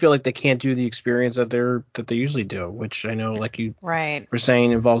guess they feel like they can't do the experience that they usually do, which I know, like you were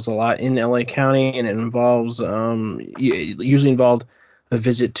saying, involves a lot in LA County, and it involves usually involved a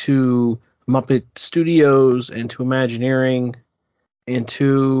visit to Muppet Studios and to Imagineering and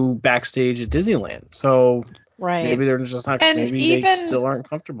to backstage at Disneyland. So maybe they're just not. And maybe they still aren't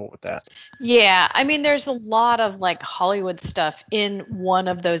comfortable with that. Yeah, I mean, there's a lot of like Hollywood stuff in one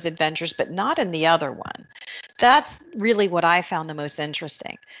of those adventures, but not in the other one. That's really what I found the most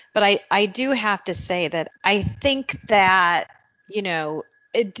interesting. But I do have to say that I think that, you know,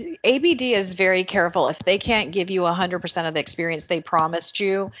 ABD is very careful. If they can't give you 100% of the experience they promised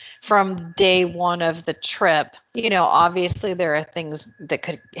you from day one of the trip, you know, obviously there are things that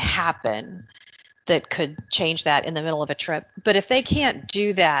could happen that could change that in the middle of a trip. But if they can't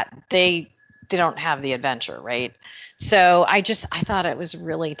do that, they don't have the adventure, right? So I thought it was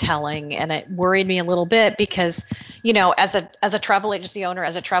really telling, and it worried me a little bit because, you know, as a travel agency owner,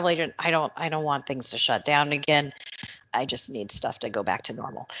 as a travel agent, I don't want things to shut down again. I just need stuff to go back to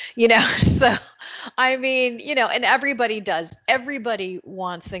normal, you know? So, I mean, you know, and everybody does. Everybody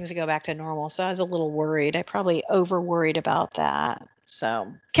wants things to go back to normal. So I was a little worried. I probably over worried about that.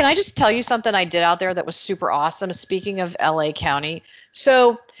 So can I just tell you something I did out there that was super awesome? Speaking of LA County.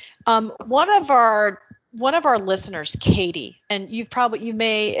 So one of our listeners, Katie, and you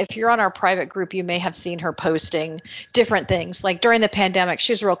may, if you're on our private group, you may have seen her posting different things. Like during the pandemic,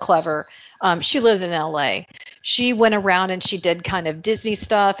 she's real clever. She lives in LA. She went around and she did kind of Disney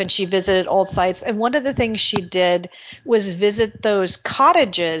stuff, and she visited old sites. And one of the things she did was visit those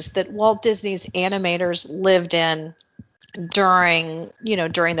cottages that Walt Disney's animators lived in during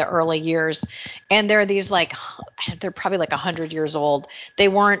the early years. And they're these they're probably like 100 years old. They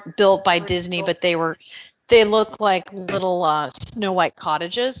weren't built by Disney, but they look like little Snow White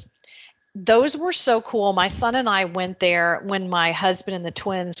cottages. Those were so cool. My son and I went there when my husband and the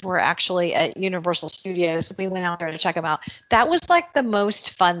twins were actually at Universal Studios. We went out there to check them out. That was like the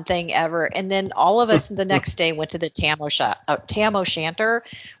most fun thing ever. And then all of us the next day went to the Tam O'Shanter,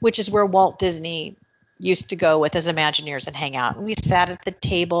 which is where Walt Disney used to go with his Imagineers and hang out. And we sat at the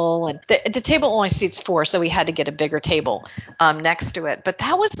table, and the table only seats 4, so we had to get a bigger table next to it. But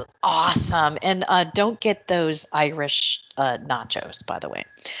that was awesome. And don't get those Irish nachos, by the way.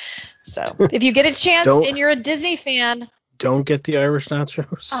 So if you get a chance and you're a Disney fan, don't get the Irish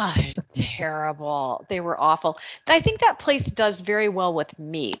nachos. Oh, terrible. They were awful. I think that place does very well with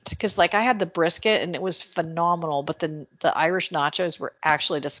meat because, like, I had the brisket and it was phenomenal, but the Irish nachos were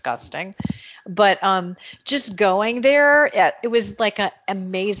actually disgusting. But just going there, it was like an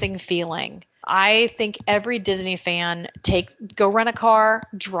amazing feeling. I think every Disney fan go rent a car,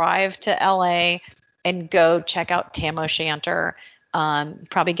 drive to LA, and go check out Tam O'Shanter.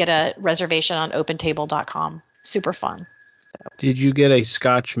 Probably get a reservation on OpenTable.com. Super fun. So. Did you get a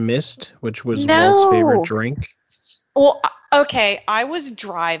Scotch Mist, which was Walt's favorite drink? Well, okay, I was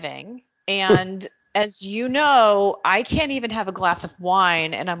driving, and as you know, I can't even have a glass of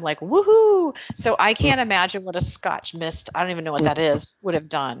wine, and I'm like, woohoo! So I can't imagine what a Scotch Mist, I don't even know what that is, would have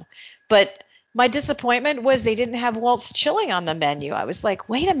done. But my disappointment was they didn't have Walt's chili on the menu. I was like,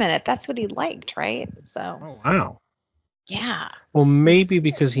 wait a minute, that's what he liked, right? So. Oh, wow. Yeah. Well, maybe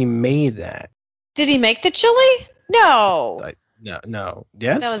because he made that. Did he make the chili? No. No.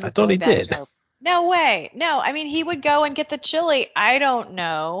 Yes? I thought he did. Joke. No way. No, I mean, he would go and get the chili. I don't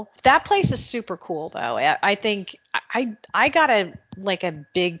know. That place is super cool, though. I think I got a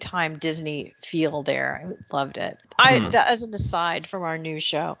big time Disney feel there. I loved it. That as an aside from our new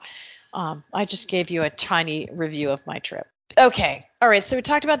show, I just gave you a tiny review of my trip. Okay. All right. So we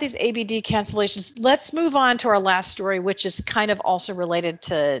talked about these ABD cancellations. Let's move on to our last story, which is kind of also related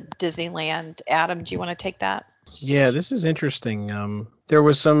to Disneyland. Adam, do you want to take that? Yeah, this is interesting. There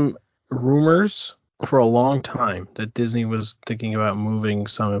was some rumors for a long time that Disney was thinking about moving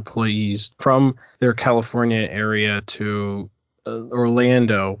some employees from their California area to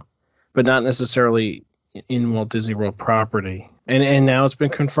Orlando, but not necessarily in Walt Disney World property. And now it's been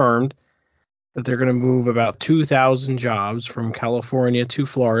confirmed that they're going to move about 2,000 jobs from California to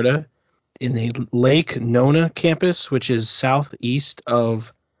Florida in the Lake Nona campus, which is southeast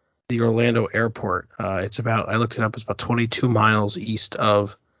of the Orlando airport. It's about, I looked it up, it's about 22 miles east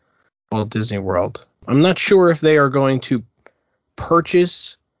of Walt Disney World. I'm not sure if they are going to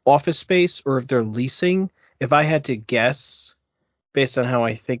purchase office space or if they're leasing. If I had to guess, based on how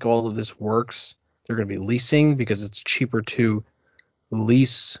I think all of this works, they're going to be leasing because it's cheaper to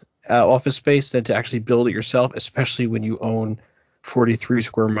lease office space than to actually build it yourself, especially when you own 43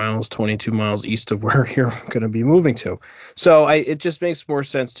 square miles, 22 miles east of where you're going to be moving to. So it just makes more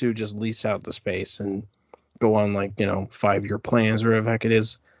sense to just lease out the space and go on 5-year plans or whatever the heck it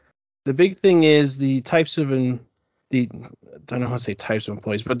is. The big thing is the types of I don't know how to say types of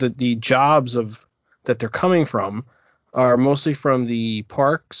employees, but the jobs that they're coming from are mostly from the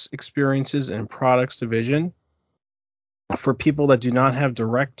parks, experiences, and products division for people that do not have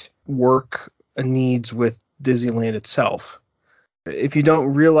direct work needs with Disneyland itself. If you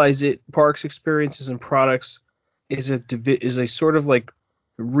don't realize it, parks, experiences, and products is a sort of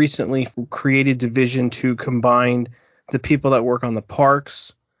recently created division to combine the people that work on the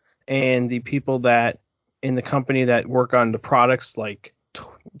parks and the people that in the company that work on the products, like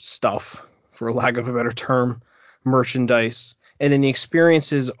stuff, for lack of a better term, merchandise. And then the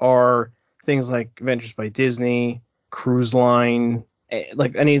experiences are things like Adventures by Disney, Cruise Line,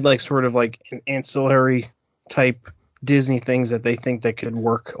 like any sort of an ancillary type Disney things that they think that could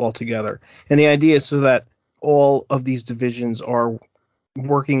work all together. And the idea is so that all of these divisions are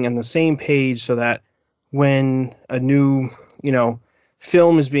working on the same page so that when a new,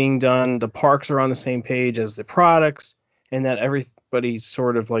 film is being done, the parks are on the same page as the products, and that everybody's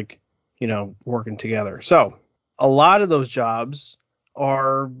sort of working together. So a lot of those jobs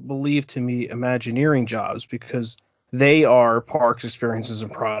are believed to be Imagineering jobs because they are parks, experiences,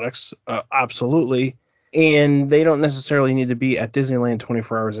 and products, absolutely. And they don't necessarily need to be at Disneyland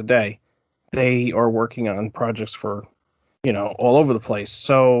 24 hours a day. They are working on projects for, all over the place.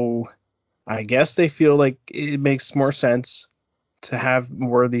 So I guess they feel like it makes more sense to have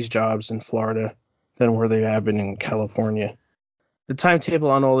more of these jobs in Florida than where they have been in California. The timetable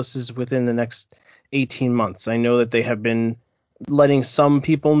on all this is within the next 18 months. I know that they have been letting some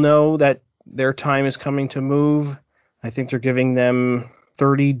people know that their time is coming to move. I think they're giving them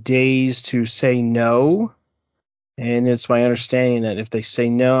 30 days to say no. And it's my understanding that if they say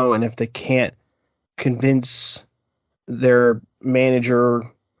no and if they can't convince their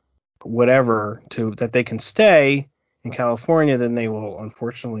manager, whatever, that they can stay in California, then they will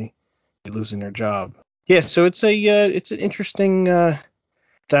unfortunately be losing their job. Yeah, so it's an interesting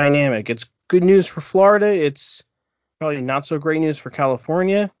dynamic. It's good news for Florida. It's probably not so great news for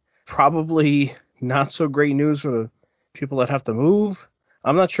California. Probably not so great news for the people that have to move.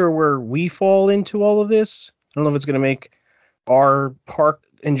 I'm not sure where we fall into all of this. I don't know if it's going to make our park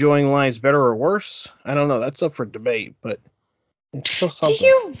enjoying lives better or worse. I don't know. That's up for debate, but it's still something. Do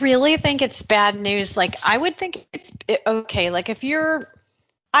you really think it's bad news? I would think it's okay.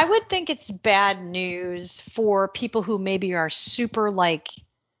 I would think it's bad news for people who maybe are super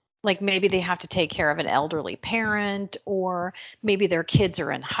maybe they have to take care of an elderly parent or maybe their kids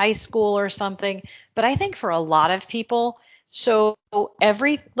are in high school or something. But I think for a lot of people, so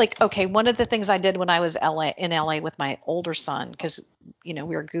one of the things I did when I was in LA with my older son, because we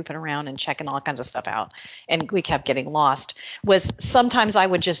were goofing around and checking all kinds of stuff out and we kept getting lost, was sometimes I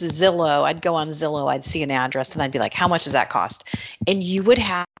would just Zillow. I'd go on Zillow, I'd see an address and I'd be like, how much does that cost? And you would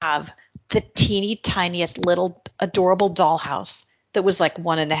have the teeny tiniest little adorable dollhouse that was like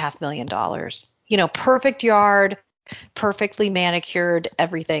 $1.5 million. Perfect yard, perfectly manicured,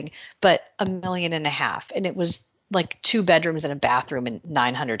 everything, but $1.5 million. And it was like 2 bedrooms and a bathroom and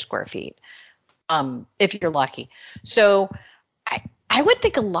 900 square feet, if you're lucky. So I would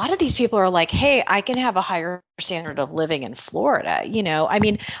think a lot of these people are like, hey, I can have a higher standard of living in Florida. I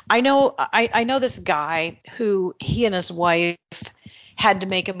mean, I know this guy who he and his wife had to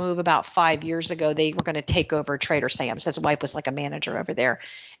make a move about 5 years ago. They were going to take over Trader Sam's. His wife was like a manager over there.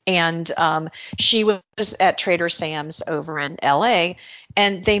 And she was at Trader Sam's over in LA.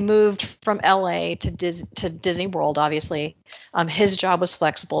 And they moved from LA to Disney World, obviously. His job was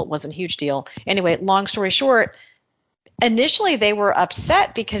flexible. It wasn't a huge deal. Anyway, long story short, initially they were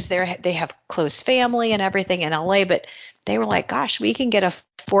upset because they have close family and everything in LA. But they were like, gosh, we can get a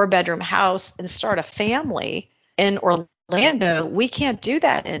 4-bedroom house and start a family in Orlando, we can't do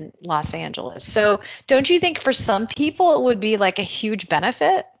that in Los Angeles. So don't you think for some people it would be like a huge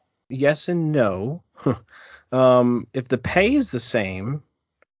benefit? Yes and no. If the pay is the same,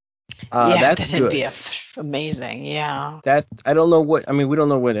 that's that'd good. be amazing. Yeah. That I don't know what, I mean, we don't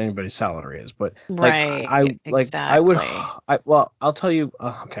know what anybody's salary is, but like Right. I would Exactly. well, I'll tell you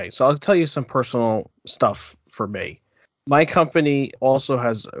okay, so I'll tell you some personal stuff for me. My company also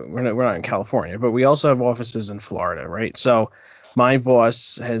has, we're not in California, but we also have offices in Florida, right? So my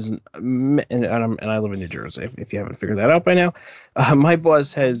boss has, and I live in New Jersey, if you haven't figured that out by now. My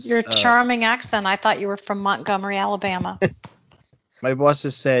boss has Your charming accent. I thought you were from Montgomery, Alabama. my boss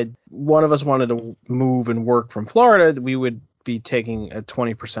has said one of us wanted to move and work from Florida, we would be taking a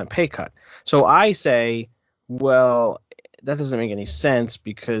 20% pay cut. So I say, well, that doesn't make any sense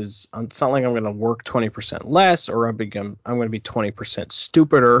because it's not like I'm going to work 20% less or I'm going to be 20%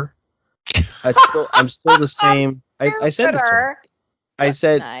 stupider. I'm still the same. I said this to him. I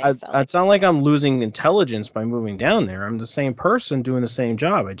said, Nice. it's not like I'm losing intelligence by moving down there. I'm the same person doing the same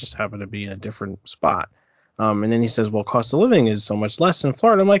job. I just happen to be in a different spot. And then he says, well, cost of living is so much less in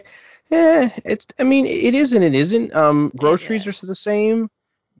Florida. I'm like, I mean, it is and it isn't. Groceries are the same.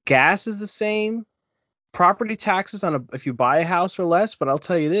 Gas is the same. Property taxes if you buy a house are less. But I'll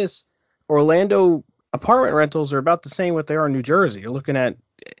tell you this, Orlando apartment rentals are about the same what they are in New Jersey. You're looking at,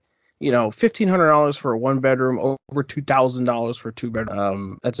 $1,500 for a one bedroom, over $2,000 for a two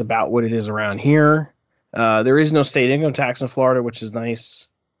bedroom. That's about what it is around here. There is no state income tax in Florida, which is nice.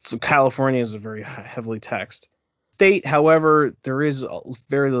 So California is a very heavily taxed state. However, there is a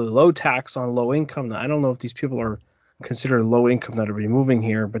very low tax on low income. Now, I don't know if these people are considered low income that are be moving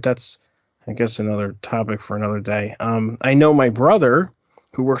here, but that's, I guess, another topic for another day. I know my brother,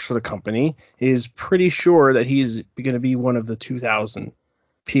 who works for the company, is pretty sure that he's going to be one of the 2,000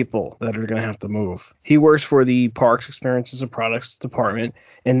 people that are going to have to move. He works for the Parks, Experiences, and Products department,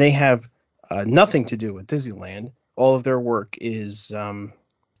 and they have nothing to do with Disneyland. All of their work is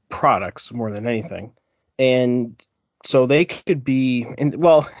products more than anything. And so they could be, and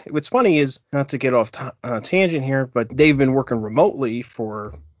well, what's funny is, not to get off on a tangent here, but they've been working remotely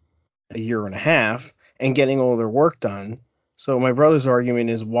for a year and a half and getting all their work done. So my brother's argument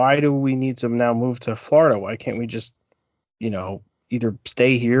is, why do we need to now move to Florida? Why can't we just, either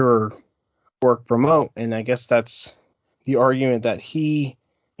stay here or work remote? And I guess that's the argument that he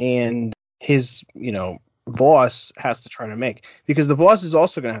and his, boss has to try to make, because the boss is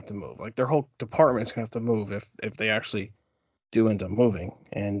also going to have to move. Like, their whole department is going to have to move if they actually do end up moving.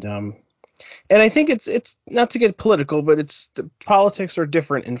 And I think it's not to get political, but the politics are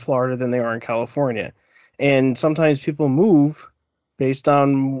different in Florida than they are in California. And sometimes people move based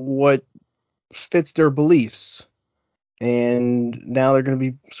on what fits their beliefs. And now they're going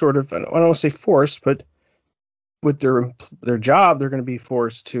to be sort of, I don't want to say forced, but with their job, they're going to be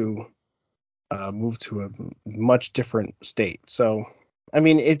forced to move to a much different state. So, I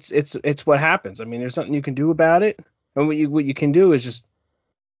mean, it's what happens. I mean, there's nothing you can do about it. And what you can do is just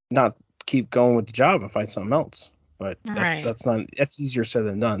not keep going with the job and find something else. But that's easier said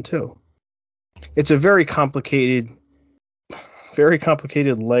than done too. It's a very complicated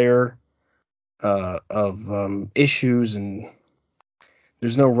layer of issues, and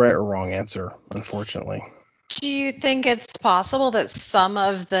there's no right or wrong answer, unfortunately. Do you think it's possible that some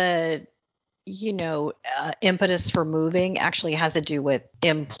of the impetus for moving actually has to do with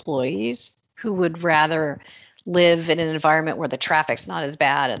employees who would rather live in an environment where the traffic's not as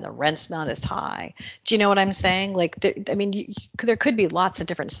bad and the rent's not as high? Do you know what I'm saying? Like, there could be lots of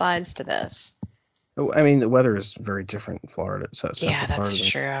different sides to this. I mean, the weather is very different in Florida. Yeah, that's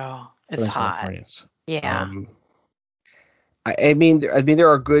true. It's hot. Yeah. I mean, there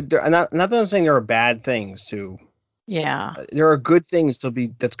are good. Not that I'm saying there are bad things too. Yeah. There are good things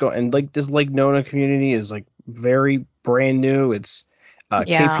that's going, and like this Lake Nona community is like very brand new. It's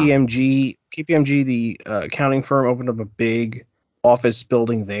KPMG, the accounting firm, opened up a big office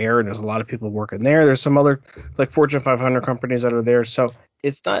building there, and there's a lot of people working there. There's some other like Fortune 500 companies that are there, so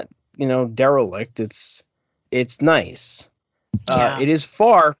it's not derelict. It's nice. It is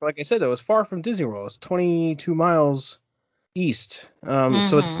far, like I said, though, it's far from Disney World. It's 22 miles east.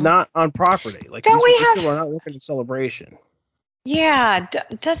 So it's not on property. Like, these people are not working in Celebration. Yeah.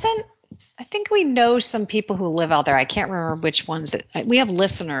 I think we know some people who live out there. I can't remember which ones. We have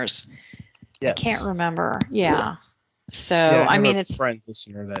listeners. Yes. I can't remember. Yeah. So, yeah, I mean, it's a friend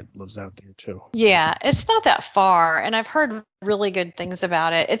listener that lives out there too. Yeah, it's not that far, and I've heard really good things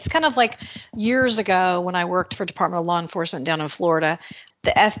about it. It's kind of like years ago when I worked for Department of Law Enforcement down in Florida.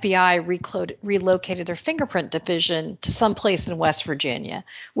 The FBI relocated their fingerprint division to some place in West Virginia,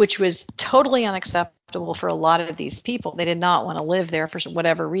 which was totally unacceptable acceptable for a lot of these people. They did not want to live there for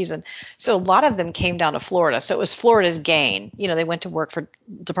whatever reason. So a lot of them came down to Florida. So it was Florida's gain. They went to work for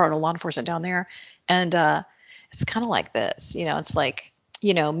Department of Law Enforcement down there. And it's kind of like this. It's like,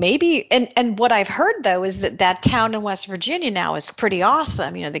 maybe. And what I've heard, though, is that town in West Virginia now is pretty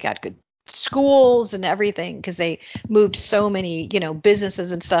awesome. They got good schools and everything because they moved so many,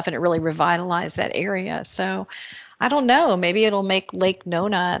 businesses and stuff, and it really revitalized that area. So I don't know, maybe it'll make Lake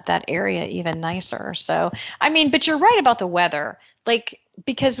Nona, that area, even nicer. So, but you're right about the weather. Like,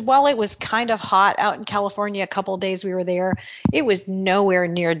 because while it was kind of hot out in California a couple of days we were there, it was nowhere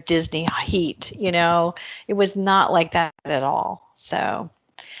near Disney heat, It was not like that at all. So,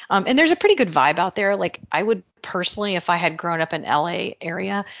 and there's a pretty good vibe out there. Like, I would personally, if I had grown up in LA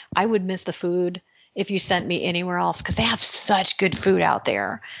area, I would miss the food if you sent me anywhere else because they have such good food out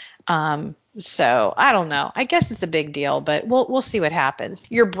there. So I don't know. I guess it's a big deal, but we'll see what happens.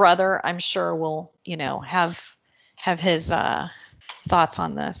 Your brother, I'm sure, will have his thoughts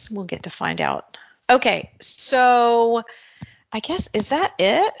on this. We'll get to find out. Okay, so I guess is that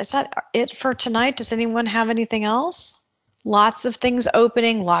it? Is that it for tonight? Does anyone have anything else? Lots of things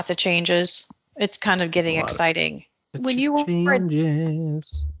opening, lots of changes. It's kind of getting exciting. When you were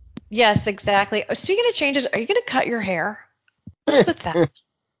changes. Yes, exactly. Speaking of changes, are you going to cut your hair? What's with that?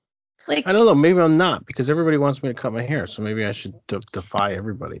 Like, I don't know. Maybe I'm not because everybody wants me to cut my hair. So maybe I should defy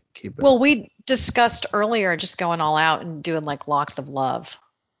everybody. Keep it. Well, we discussed earlier just going all out and doing like locks of love.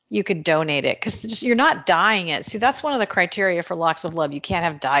 You could donate it because you're not dyeing it. See, that's one of the criteria for locks of love. You can't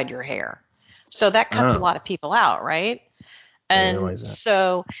have dyed your hair. So that cuts a lot of people out, right? And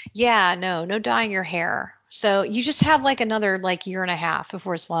so, yeah, no dyeing your hair. So you just have like another like year and a half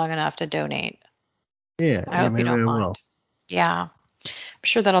before it's long enough to donate. Yeah, I hope you don't mind. Will. Yeah. I'm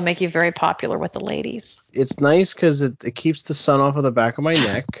sure that'll make you very popular with the ladies. It's nice because it keeps the sun off of the back of my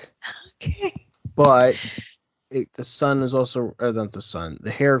neck. Okay. But the sun is also, not the sun, the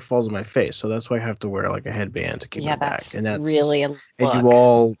hair falls on my face. So that's why I have to wear like a headband to keep my back. And that's really a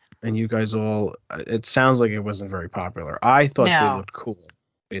look. And you guys all, it sounds like it wasn't very popular. I thought they looked cool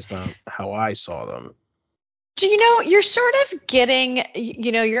based on how I saw them. Do you're sort of getting,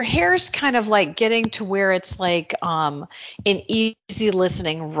 your hair's kind of like getting to where it's like an easy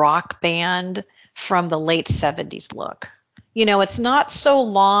listening rock band from the late 70s look. It's not so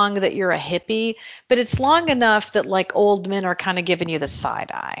long that you're a hippie, but it's long enough that like old men are kind of giving you the side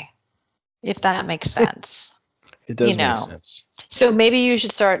eye, if that makes sense. It does make sense. So maybe you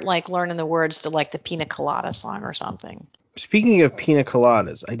should start like learning the words to like the Pina Colada song or something. Speaking of pina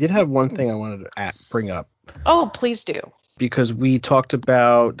coladas, I did have one thing I wanted to bring up. Oh, please do. Because we talked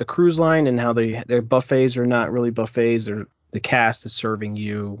about the cruise line and how their buffets are not really buffets. They're the cast is serving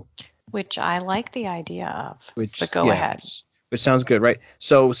you. Which I like the idea of. But go ahead. Which sounds good, right?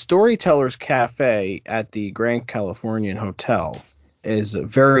 So Storyteller's Cafe at the Grand Californian Hotel is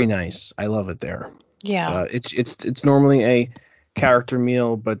very nice. I love it there. Yeah. It's normally a character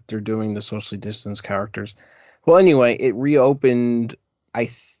meal, but they're doing the socially distanced characters. Well, anyway, it reopened, I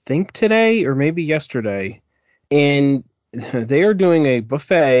think today or maybe yesterday, and they are doing a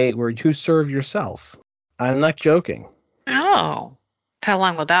buffet where you serve yourself. I'm not joking. Oh, how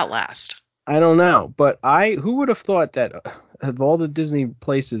long will that last? I don't know, but who would have thought that of all the Disney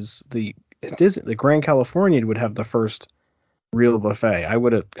places, the Grand Californian would have the first real buffet. I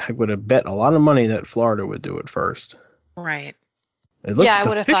would have bet a lot of money that Florida would do it first. Right. I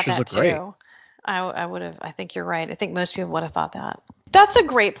would have thought that too. Great. I would have. I think you're right. I think most people would have thought that. That's a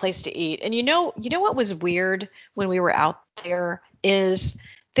great place to eat. And you know what was weird when we were out there is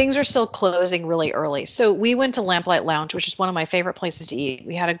things are still closing really early. So we went to Lamplight Lounge, which is one of my favorite places to eat.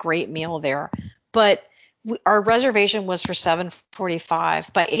 We had a great meal there, but our reservation was for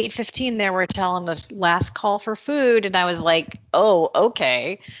 7:45. By 8:15, they were telling us last call for food, and I was like, "Oh,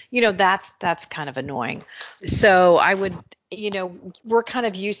 okay." That's kind of annoying. So I would. We're kind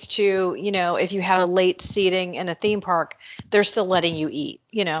of used to, if you have a late seating in a theme park, they're still letting you eat,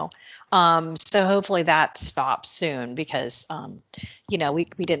 so hopefully that stops soon because,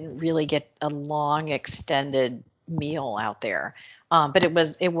 we didn't really get a long extended meal out there. But it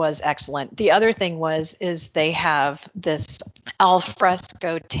was excellent. The other thing is they have this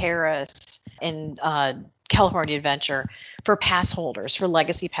alfresco terrace in California Adventure for pass holders, for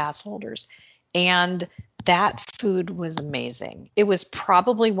legacy pass holders. And that food was amazing. It was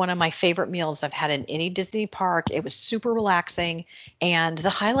probably one of my favorite meals I've had in any Disney park. It was super relaxing. And the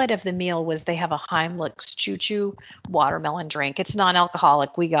highlight of the meal was they have a Heimlich's Choo Choo watermelon drink. It's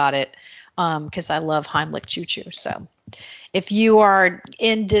non-alcoholic. We got it because I love Heimlich Choo Choo. So if you are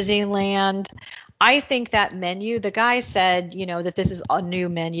in Disneyland, I think that menu, the guy said, that this is a new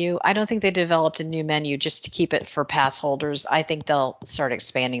menu. I don't think they developed a new menu just to keep it for pass holders. I think they'll start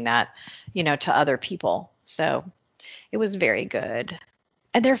expanding that, to other people. So it was very good.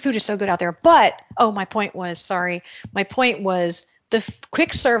 And their food is so good out there. But, my point was the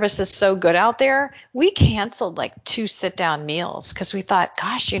quick service is so good out there. We canceled like 2 sit-down meals because we thought,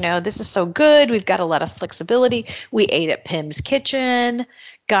 gosh, this is so good. We've got a lot of flexibility. We ate at Pim's Kitchen,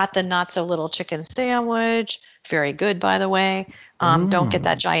 got the not so little chicken sandwich. Very good, by the way. Don't get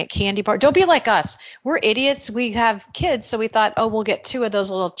that giant candy bar. Don't be like us. We're idiots. We have kids, so we thought, we'll get 2 of those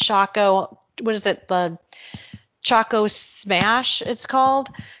little Choco. What is it? The Choco Smash, it's called.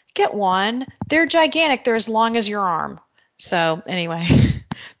 Get 1. They're gigantic. They're as long as your arm. So anyway,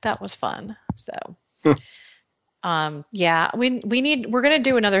 that was fun. So, yeah, we're going to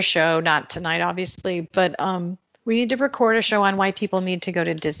do another show, not tonight, obviously, but we need to record a show on why people need to go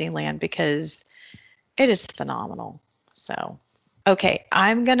to Disneyland because it is phenomenal. So, okay,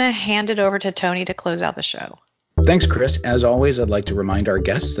 I'm going to hand it over to Tony to close out the show. Thanks, Chris. As always, I'd like to remind our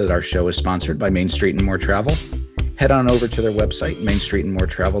guests that our show is sponsored by Main Street and More Travel. Head on over to their website,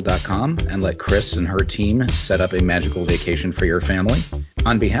 mainstreetandmoretravel.com, and let Chris and her team set up a magical vacation for your family.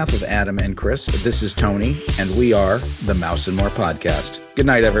 On behalf of Adam and Chris, this is Tony, and we are the Mouse and More Podcast. Good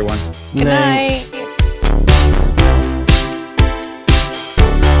night, everyone. Good night.